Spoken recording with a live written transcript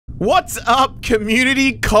What's up,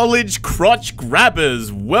 community college crotch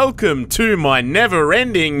grabbers? Welcome to my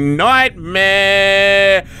never-ending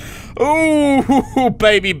nightmare. Ooh,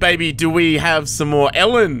 baby, do we have some more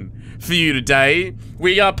Ellen for you today?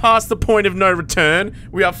 We are past the point of no return.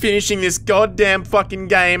 We are finishing this goddamn fucking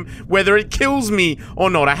game, whether it kills me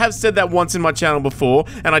or not. I have said that once in my channel before,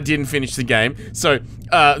 and I didn't finish the game. So,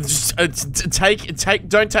 definitely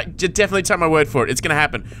take my word for it. It's gonna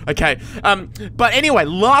happen. Okay. But anyway,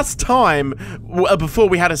 last time, before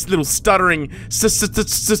we had a little stuttering episode.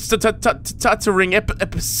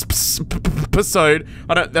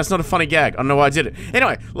 That's not a funny gag. I don't know why I did it.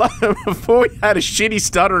 Anyway, before we had a shitty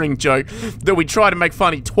stuttering joke that we tried to make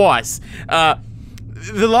funny twice,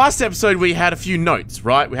 the last episode we had a few notes,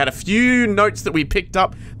 right? We had a few notes that we picked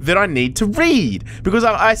up that I need to read because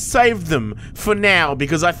I saved them for now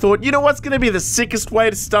because I thought, you know what's going to be the sickest way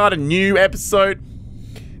to start a new episode?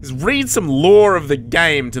 Is read some lore of the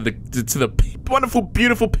game to the wonderful,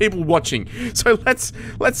 beautiful people watching. So let's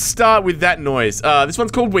start with that noise. This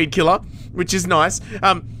one's called Weed Killer, which is nice.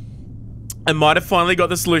 I might have finally got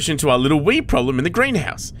the solution to our little weed problem in the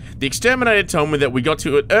greenhouse. The exterminator told me that we got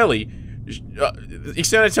to it early. Should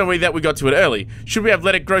we have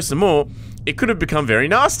let it grow some more, it could have become very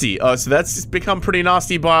nasty. So that's become pretty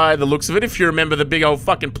nasty by the looks of it. If you remember the big old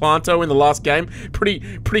fucking planto in the last game,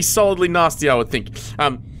 pretty solidly nasty, I would think.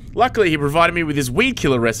 Luckily, he provided me with his weed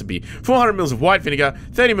killer recipe: 400 mils of white vinegar,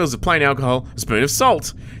 30 mils of plain alcohol, a spoon of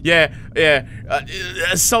salt. Yeah.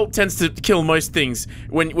 Salt tends to kill most things.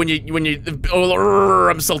 When you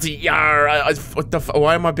I'm salty. Yeah.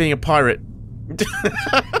 Why am I being a pirate?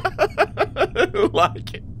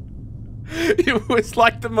 Like, it was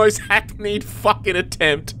like the most hackneyed fucking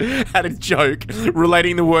attempt at a joke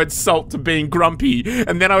relating the word salt to being grumpy,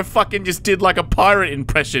 and then I fucking just did like a pirate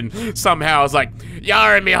impression somehow. I was like,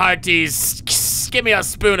 "Yar me hearties, give me a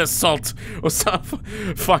spoon of salt," or something.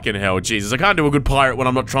 Fucking hell, Jesus! I can't do a good pirate when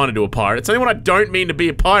I'm not trying to do a pirate. It's only when I don't mean to be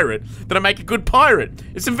a pirate that I make a good pirate.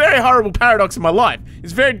 It's a very horrible paradox in my life.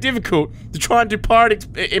 It's very difficult to try and do pirate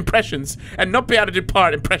impressions and not be able to do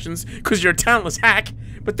pirate impressions because you're a talentless hack.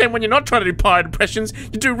 But then when you're not trying to do pirate impressions,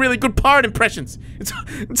 you do really good pirate impressions.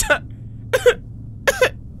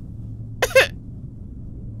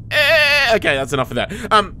 Okay, that's enough of that.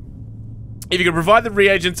 If you can provide the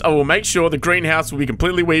reagents, I will make sure the greenhouse will be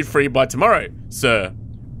completely weed-free by tomorrow, sir.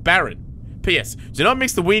 Baron. P.S. Do not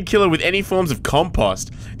mix the weed killer with any forms of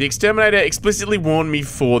compost. The exterminator explicitly warned me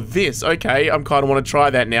for this. Okay, I'm kind of want to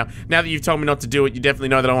try that now. Now that you've told me not to do it, you definitely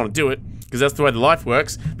know that I want to do it. Because that's the way the life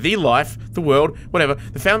works. The life, the world, whatever.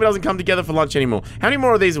 The family doesn't come together for lunch anymore. How many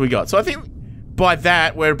more of these have we got? So I think by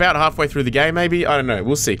that, we're about halfway through the game, maybe? I don't know.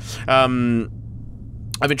 We'll see.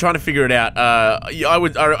 I've been trying to figure it out.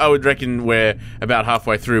 I would reckon we're about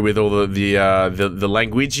halfway through with all the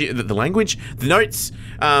language, the notes,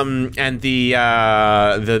 and the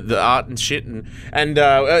art and shit, and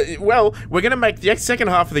well, we're gonna make the second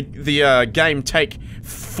half of the game take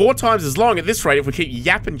 4 times as long at this rate if we keep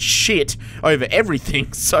yapping shit over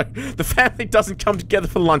everything. So the family doesn't come together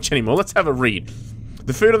for lunch anymore. Let's have a read.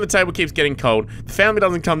 The food on the table keeps getting cold. The family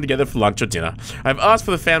doesn't come together for lunch or dinner. I've asked for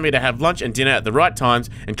the family to have lunch and dinner at the right times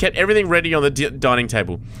and kept everything ready on the dining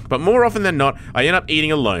table. But more often than not, I end up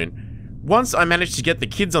eating alone. Once I managed to get the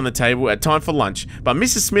kids on the table at time for lunch, but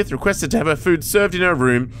Mrs. Smith requested to have her food served in her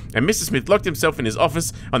room, and Mr. Smith locked himself in his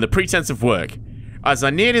office on the pretense of work. As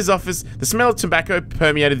I neared his office, the smell of tobacco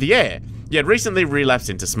permeated the air. He had recently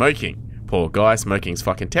relapsed into smoking. Poor guy, smoking's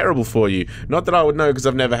fucking terrible for you. Not that I would know because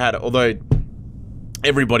I've never had it, although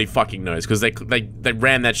everybody fucking knows because they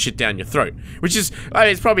ram that shit down your throat, which is,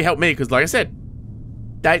 it's probably helped me because, like I said,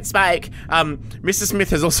 don't smoke. Mr.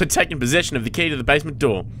 Smith has also taken possession of the key to the basement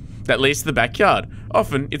door that leads to the backyard.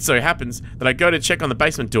 Often, it so happens that I go to check on the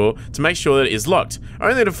basement door to make sure that it is locked,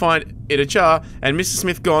 only to find it ajar and Mr.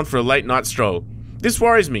 Smith gone for a late night stroll. This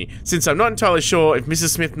worries me, since I'm not entirely sure if Mr.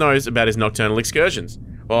 Smith knows about his nocturnal excursions.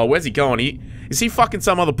 Oh, where's he going? Is he fucking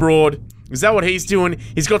some other broad? Is that what he's doing?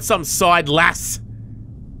 He's got some side lass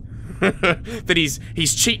that he's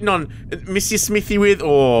cheating on Mrs. Smithy with?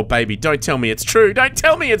 Oh, baby, don't tell me it's true. Don't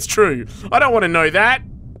tell me it's true. I don't want to know that.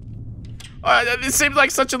 This seems like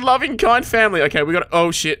such a loving, kind family. Okay, we got. Oh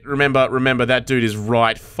shit! Remember that dude is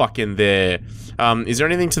right fucking there. Is there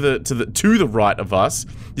anything to the right of us?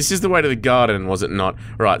 This is the way to the garden, was it not?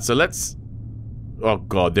 Right. So let's. Oh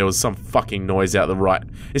god, there was some fucking noise out the right.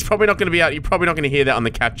 It's probably not going to be out. You're probably not going to hear that on the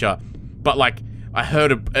capture. But like, I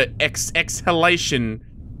heard a exhalation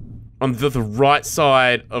on the right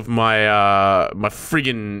side of my my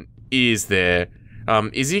friggin' ears there.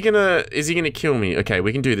 Is he gonna kill me? Okay,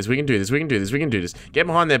 we can do this, we can do this, we can do this, we can do this. Get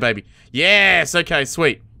behind there, baby. Yes, okay,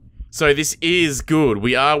 sweet. So this is good.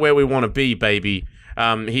 We are where we want to be, baby.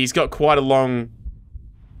 He's got quite a long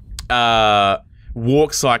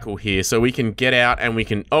walk cycle here, so we can get out and we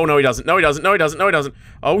can... Oh, no, he doesn't. No, he doesn't. No, he doesn't. No, he doesn't.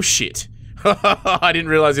 Oh, shit. I didn't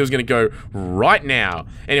realize he was going to go right now.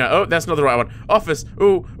 Anyway, oh, that's not the right one. Office.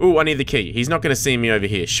 Ooh, I need the key. He's not going to see me over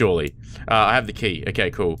here, surely. I have the key. Okay,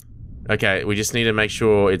 cool. Okay, we just need to make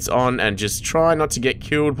sure it's on and just try not to get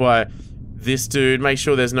killed by this dude. Make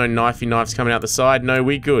sure there's no knifey knives coming out the side. No,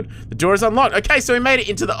 we good. The door is unlocked. Okay, so we made it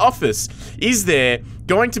into the office. Is there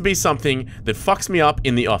going to be something that fucks me up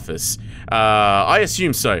in the office? I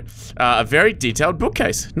assume so. A very detailed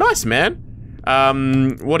bookcase. Nice, man.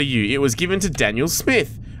 What are you? It was given to Daniel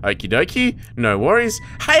Smith. Okie dokie, no worries.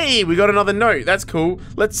 Hey, we got another note. That's cool.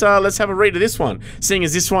 Let's have a read of this one. Seeing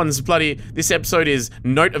as this episode is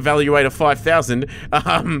Note Evaluator 5000.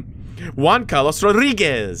 Juan Carlos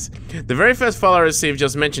Rodriguez. The very first file I received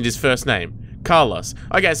just mentioned his first name, Carlos.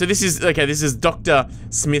 Okay, so this is Dr.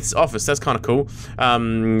 Smith's office. That's kind of cool.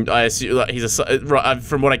 I assume like,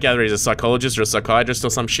 from what I gather, he's a psychologist or a psychiatrist or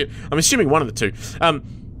some shit. I'm assuming one of the two.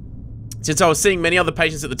 Since I was seeing many other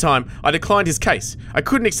patients at the time, I declined his case. I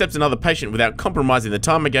couldn't accept another patient without compromising the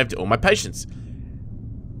time I gave to all my patients.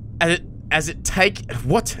 As it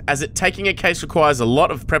taking a case requires a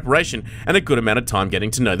lot of preparation and a good amount of time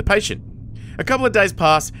getting to know the patient. A couple of days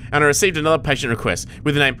passed, and I received another patient request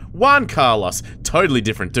with the name Juan Carlos. Totally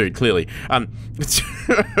different dude, clearly.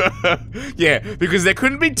 Yeah, because there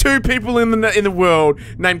couldn't be two people in the world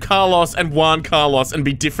named Carlos and Juan Carlos and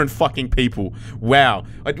be different fucking people. Wow,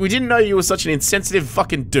 we didn't know you were such an insensitive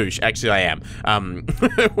fucking douche. Actually, I am.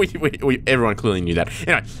 Everyone clearly knew that.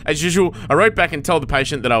 Anyway, as usual, I wrote back and told the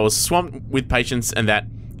patient that I was swamped with patients and that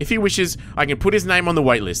if he wishes, I can put his name on the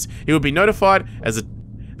wait list. He will be notified as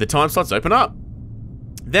the time slots open up.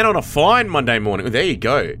 Then on a fine Monday morning, there you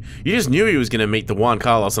go. You just knew he was going to meet the Juan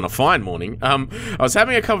Carlos on a fine morning. I was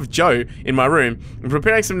having a cup of joe in my room and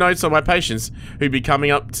preparing some notes on my patients who'd be coming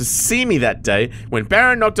up to see me that day when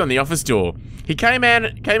Baron knocked on the office door. He came in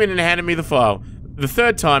and handed me the file. The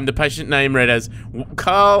third time, the patient name read as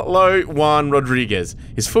Carlo Juan Rodriguez.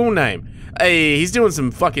 His full name. Hey, he's doing some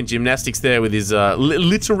fucking gymnastics there with his,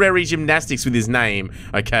 literary gymnastics with his name,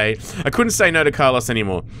 okay? I couldn't say no to Carlos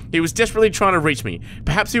anymore. He was desperately trying to reach me.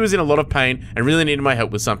 Perhaps he was in a lot of pain and really needed my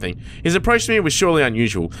help with something. His approach to me was surely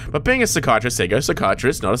unusual, but being a psychiatrist, there you go,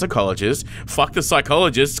 psychiatrist, not a psychologist. Fuck the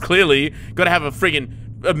psychologists, clearly. Gotta have a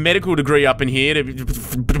medical degree up in here to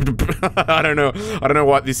I don't know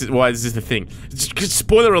why this is the thing.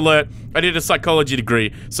 Spoiler alert, I did a psychology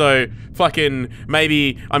degree, so fucking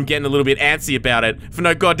maybe I'm getting a little bit antsy about it for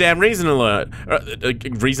no goddamn reason alert.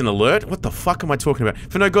 Reason alert? What the fuck am I talking about?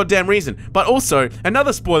 For no goddamn reason. But also,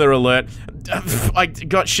 another spoiler alert, I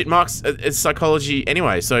got shit marks at psychology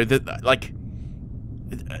anyway, so that, like,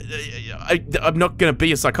 I'm not gonna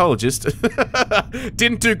be a psychologist.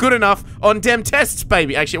 Didn't do good enough on dem tests,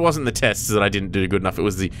 baby. Actually, it wasn't the tests that I didn't do good enough. It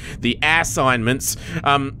was the assignments.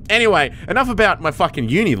 Anyway, enough about my fucking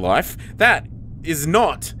uni life. That is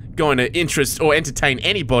not going to interest or entertain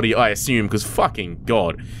anybody, I assume, because fucking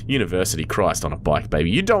God, university, Christ on a bike,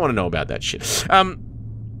 baby. You don't want to know about that shit.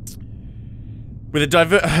 By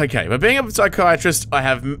being a psychiatrist, I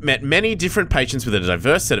have met many different patients with a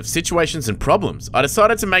diverse set of situations and problems. I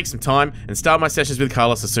decided to make some time and start my sessions with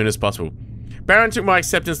Carlos as soon as possible. Baron took my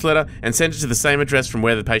acceptance letter and sent it to the same address from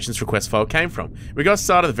where the patient's request file came from. We got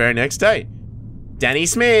started the very next day. Danny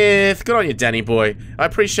Smith! Good on you, Danny boy. I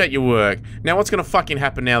appreciate your work. Now what's gonna fucking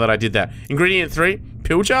happen now that I did that? Ingredient 3?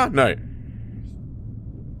 Pill jar? No.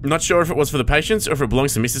 I'm not sure if it was for the patients or if it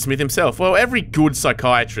belongs to Mr. Smith himself. Well, every good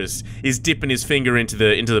psychiatrist is dipping his finger into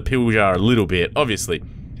the pill jar a little bit, obviously.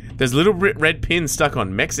 There's a little red pin stuck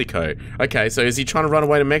on Mexico. Okay, so is he trying to run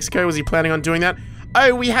away to Mexico? Was he planning on doing that?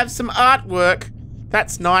 Oh, we have some artwork.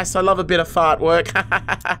 That's nice. I love a bit of fart work.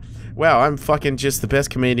 Wow, I'm fucking just the best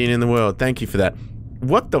comedian in the world. Thank you for that.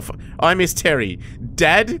 What the fuck? I miss Terry.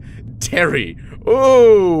 Dad? Terry.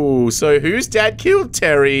 Oh, so whose dad killed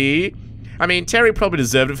Terry? I mean, Terry probably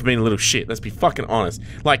deserved it for being a little shit. Let's be fucking honest.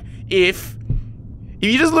 Like, if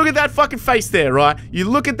you just look at that fucking face there, right? You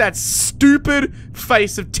look at that stupid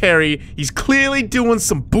face of Terry. He's clearly doing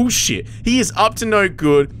some bullshit. He is up to no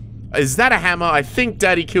good. Is that a hammer? I think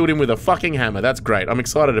Daddy killed him with a fucking hammer. That's great. I'm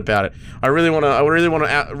excited about it. I really want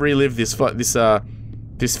to relive this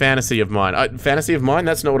fantasy of mine. Fantasy of mine?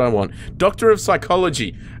 That's not what I want. Doctor of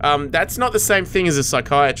Psychology. That's not the same thing as a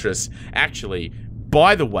psychiatrist, actually.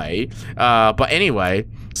 By the way, but anyway,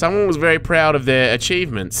 someone was very proud of their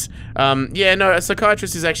achievements. Yeah, no, a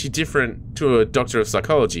psychiatrist is actually different to a doctor of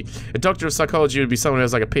psychology. A doctor of psychology would be someone who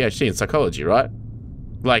has like a PhD in psychology, right?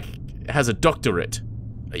 Like, has a doctorate.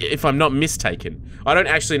 if I'm not mistaken. I don't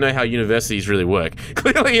actually know how universities really work.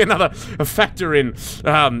 Clearly another factor in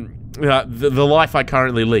the life I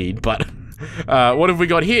currently lead, but what have we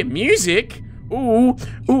got here? Music? Ooh,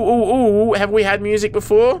 ooh, ooh, ooh. Have we had music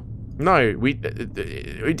before? No,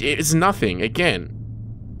 it's nothing, again.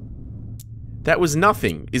 That was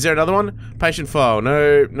nothing. Is there another one? Patient file.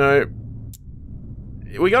 No, no.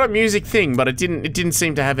 We got a music thing, but it didn't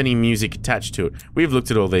seem to have any music attached to it. We've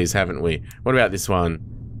looked at all these, haven't we? What about this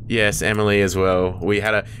one? Yes, Emily as well. We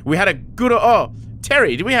had a good, oh,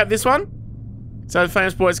 Terry, did we have this one? So, the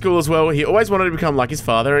famous boy at school as well. He always wanted to become like his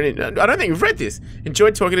father, and I don't think we've read this.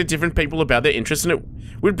 Enjoyed talking to different people about their interests, and it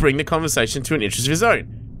would bring the conversation to an interest of his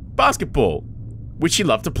own. Basketball, which he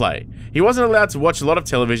loved to play. He wasn't allowed to watch a lot of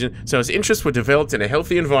television, so his interests were developed in a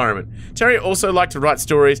healthy environment. Terry also liked to write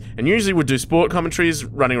stories, and usually would do sport commentaries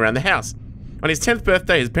running around the house. On his 10th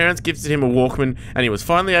birthday, his parents gifted him a Walkman, and he was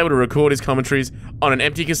finally able to record his commentaries on an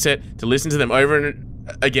empty cassette to listen to them over and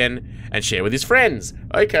again and share with his friends.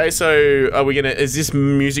 Okay, so are we gonna, is this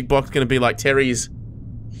music box gonna be like Terry's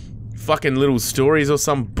fucking little stories or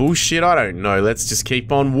some bullshit? I don't know. Let's just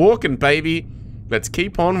keep on walking, baby. Let's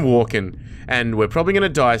keep on walking. And we're probably gonna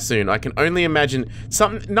die soon. I can only imagine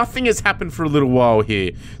nothing has happened for a little while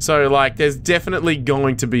here. So like, there's definitely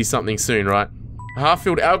going to be something soon, right? A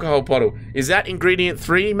half-filled alcohol bottle. Is that ingredient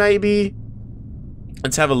 3, maybe?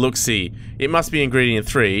 Let's have a look-see. It must be ingredient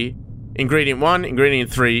 3. Ingredient 1,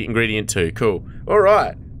 ingredient 3, ingredient 2. Cool.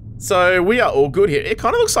 Alright. So, we are all good here. It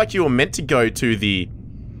kind of looks like you were meant to go to the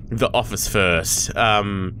office first.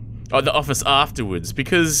 Or the office afterwards,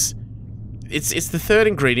 because it's the 3rd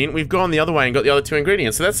ingredient. We've gone the other way and got the other 2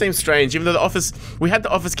 ingredients. So that seems strange, even though the office... We had the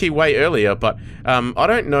office key way earlier, but I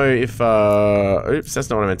don't know if... Oops, that's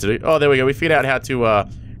not what I meant to do. Oh, there we go. We figured out how to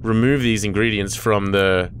remove these ingredients from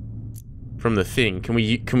the thing. Can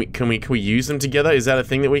we use them together? Is that a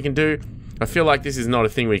thing that we can do? I feel like this is not a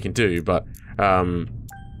thing we can do, but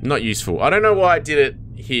not useful. I don't know why I did it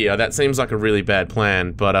here. That seems like a really bad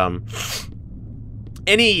plan, but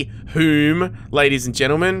any whom, ladies and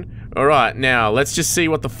gentlemen. Alright, now, let's just see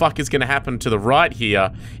what the fuck is gonna happen to the right here.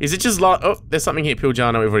 Is it just oh, there's something here, pill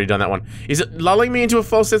jar, no, we've already done that one. Is it lulling me into a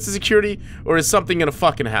false sense of security, or is something gonna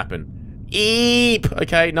fucking happen? Eep!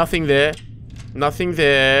 Okay, nothing there. Nothing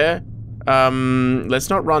there. Let's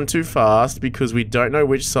not run too fast, because we don't know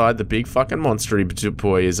which side the big fucking monstery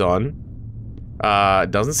boy is on.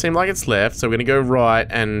 It doesn't seem like it's left, so we're gonna go right,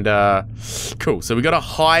 and, cool. So we gotta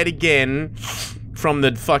hide again from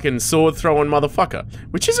the fucking sword-throwing motherfucker.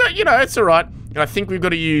 Which is, you know, it's alright. I think we've got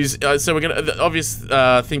to use, so we're gonna, the obvious,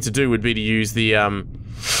 thing to do would be to use the,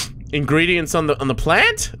 ingredients on the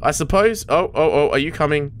plant, I suppose. Oh, are you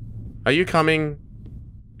coming? Are you coming?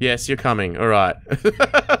 Yes, you're coming. Alright.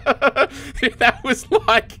 That was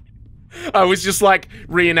like, I was just like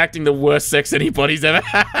reenacting the worst sex anybody's ever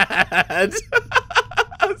had.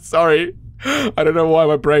 Sorry. I don't know why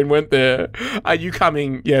my brain went there. Are you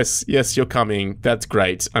coming? Yes, yes, you're coming. That's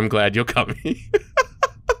great. I'm glad you're coming.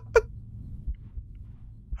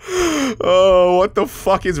 Oh, what the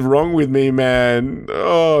fuck is wrong with me, man?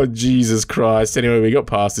 Oh, Jesus Christ. Anyway, we got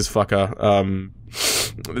past this fucker.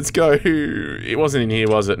 Let's go. It wasn't in here,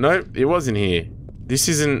 was it? No, it was in here. This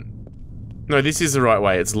isn't... No, this is the right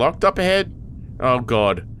way. It's locked up ahead? Oh,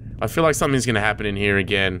 God. I feel like something's gonna happen in here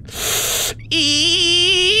again.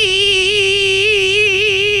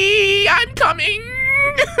 I'm coming!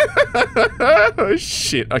 Oh,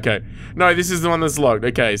 shit. Okay. No, this is the one that's locked.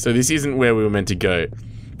 Okay, so this isn't where we were meant to go.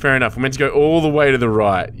 Fair enough. We're meant to go all the way to the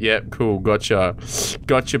right. Yep, cool. Gotcha.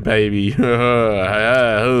 Gotcha, baby.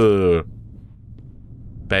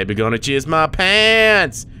 Baby gonna jizz my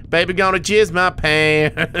pants! Baby gonna jizz my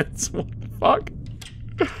pants! What the fuck?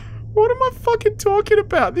 What am I fucking talking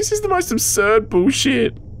about? This is the most absurd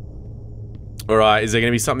bullshit. Alright, is there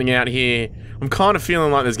gonna be something out here? I'm kind of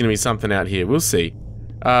feeling like there's gonna be something out here. We'll see.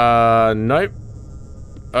 Nope.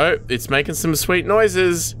 Oh, it's making some sweet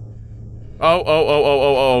noises.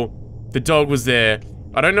 Oh. The dog was there.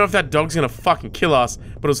 I don't know if that dog's gonna fucking kill us,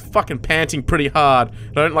 but it was fucking panting pretty hard.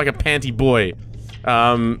 I don't like a panty boy.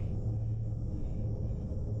 I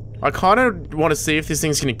kind of want to see if this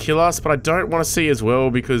thing's gonna kill us, but I don't want to see as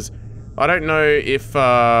well because I don't know if,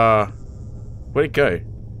 where'd it go?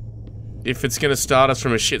 If it's gonna start us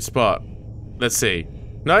from a shit spot. Let's see.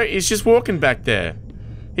 No, he's just walking back there.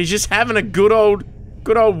 He's just having a good old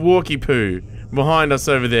walkie poo behind us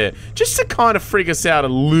over there. Just to kind of freak us out a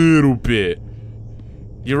little bit.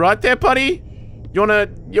 You right there, buddy? You wanna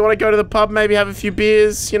go to the pub, maybe have a few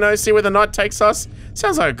beers, you know, see where the night takes us?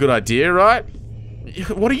 Sounds like a good idea, right?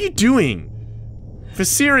 What are you doing? For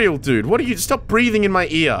cereal, dude. What are you? Stop breathing in my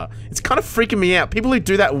ear. It's kind of freaking me out. People who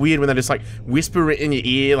do that weird when they just like whisper it in your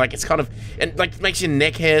ear, like it's kind of, and like makes your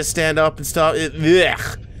neck hairs stand up and stuff. Ugh.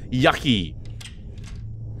 Yucky.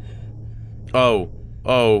 Oh.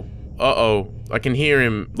 Oh. Uh-oh. I can hear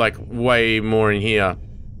him like way more in here.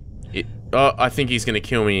 Oh, I think he's gonna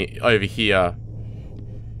kill me over here.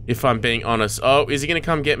 If I'm being honest. Oh, is he gonna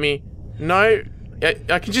come get me? No.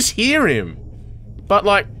 I can just hear him. But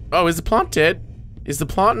like, oh, is the plant dead? Is the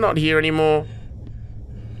plant not here anymore?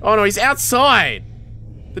 Oh no, he's outside!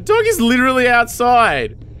 The dog is literally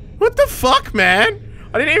outside! What the fuck, man?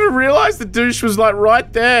 I didn't even realize the douche was like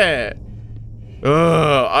right there.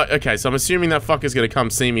 Ugh. Okay, so I'm assuming that fucker's gonna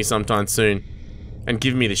come see me sometime soon and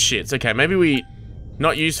give me the shits. Okay, maybe we...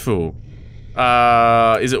 Not useful.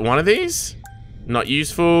 Is it one of these? Not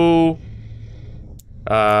useful.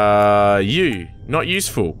 You. Not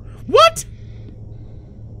useful. What?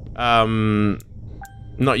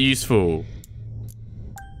 Not useful.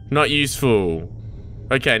 Not useful.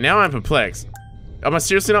 Okay, now I'm perplexed. Am I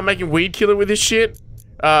seriously not making weed killer with this shit?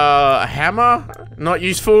 A hammer? Not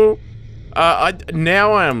useful.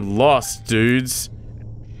 Now I am lost, dudes.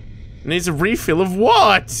 Needs a refill of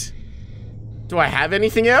what? Do I have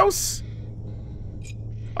anything else?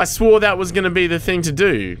 I swore that was gonna be the thing to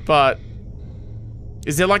do, but...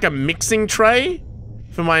 Is there like a mixing tray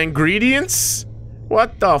for my ingredients?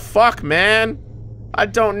 What the fuck, man? I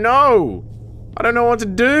don't know. I don't know what to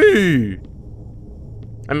do.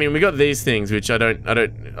 I mean, we got these things, which I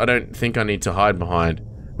don't think I need to hide behind.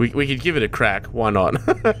 We could give it a crack. Why not?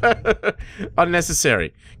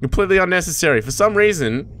 Unnecessary. Completely unnecessary. For some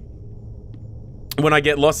reason, when I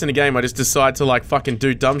get lost in a game, I just decide to like fucking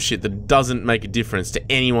do dumb shit that doesn't make a difference to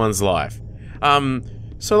anyone's life.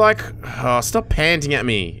 So like, oh, stop panting at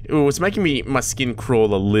me. Ooh, it's making my skin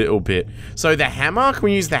crawl a little bit. So the hammer, can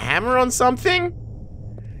we use the hammer on something?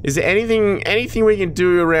 Is there anything we can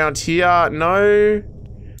do around here? No.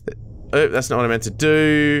 Oh, that's not what I meant to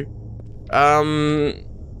do.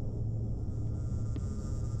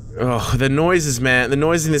 Oh, the noises, man. The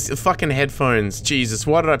noise in this fucking headphones. Jesus,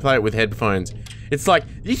 why did I play it with headphones? It's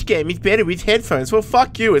like, this game is better with headphones. Well,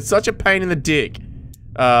 fuck you. It's such a pain in the dick.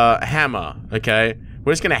 Hammer, okay?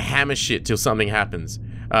 We're just gonna hammer shit till something happens.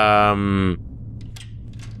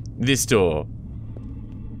 This door.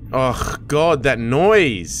 Oh, God, that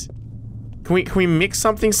noise. Can we mix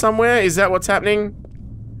something somewhere? Is that what's happening?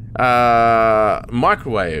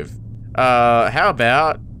 Microwave. How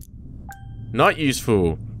about... Not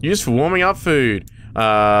useful. Useful warming up food.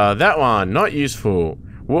 That one, not useful.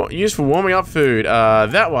 Useful warming up food.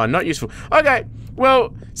 That one, not useful. Okay,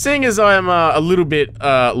 well, seeing as I am a little bit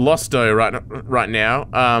losto right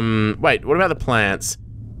now. Wait, what about the plants?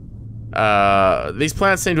 These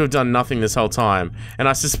plants seem to have done nothing this whole time, and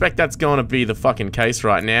I suspect that's going to be the fucking case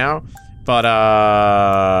right now. But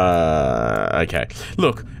okay.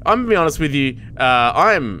 Look, I'm gonna be honest with you.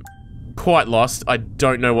 I'm quite lost. I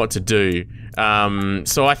don't know what to do.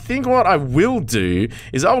 So I think what I will do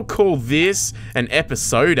is I'll call this an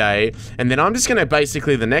episode A, and then I'm just gonna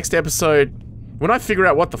basically the next episode, when I figure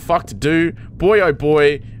out what the fuck to do, boy oh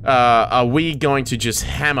boy, are we going to just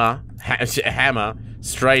hammer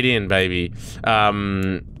straight in, baby.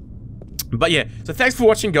 But yeah, so thanks for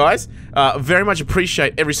watching, guys. Very much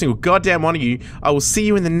appreciate every single goddamn one of you. I will see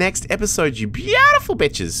you in the next episode, you beautiful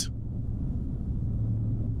bitches.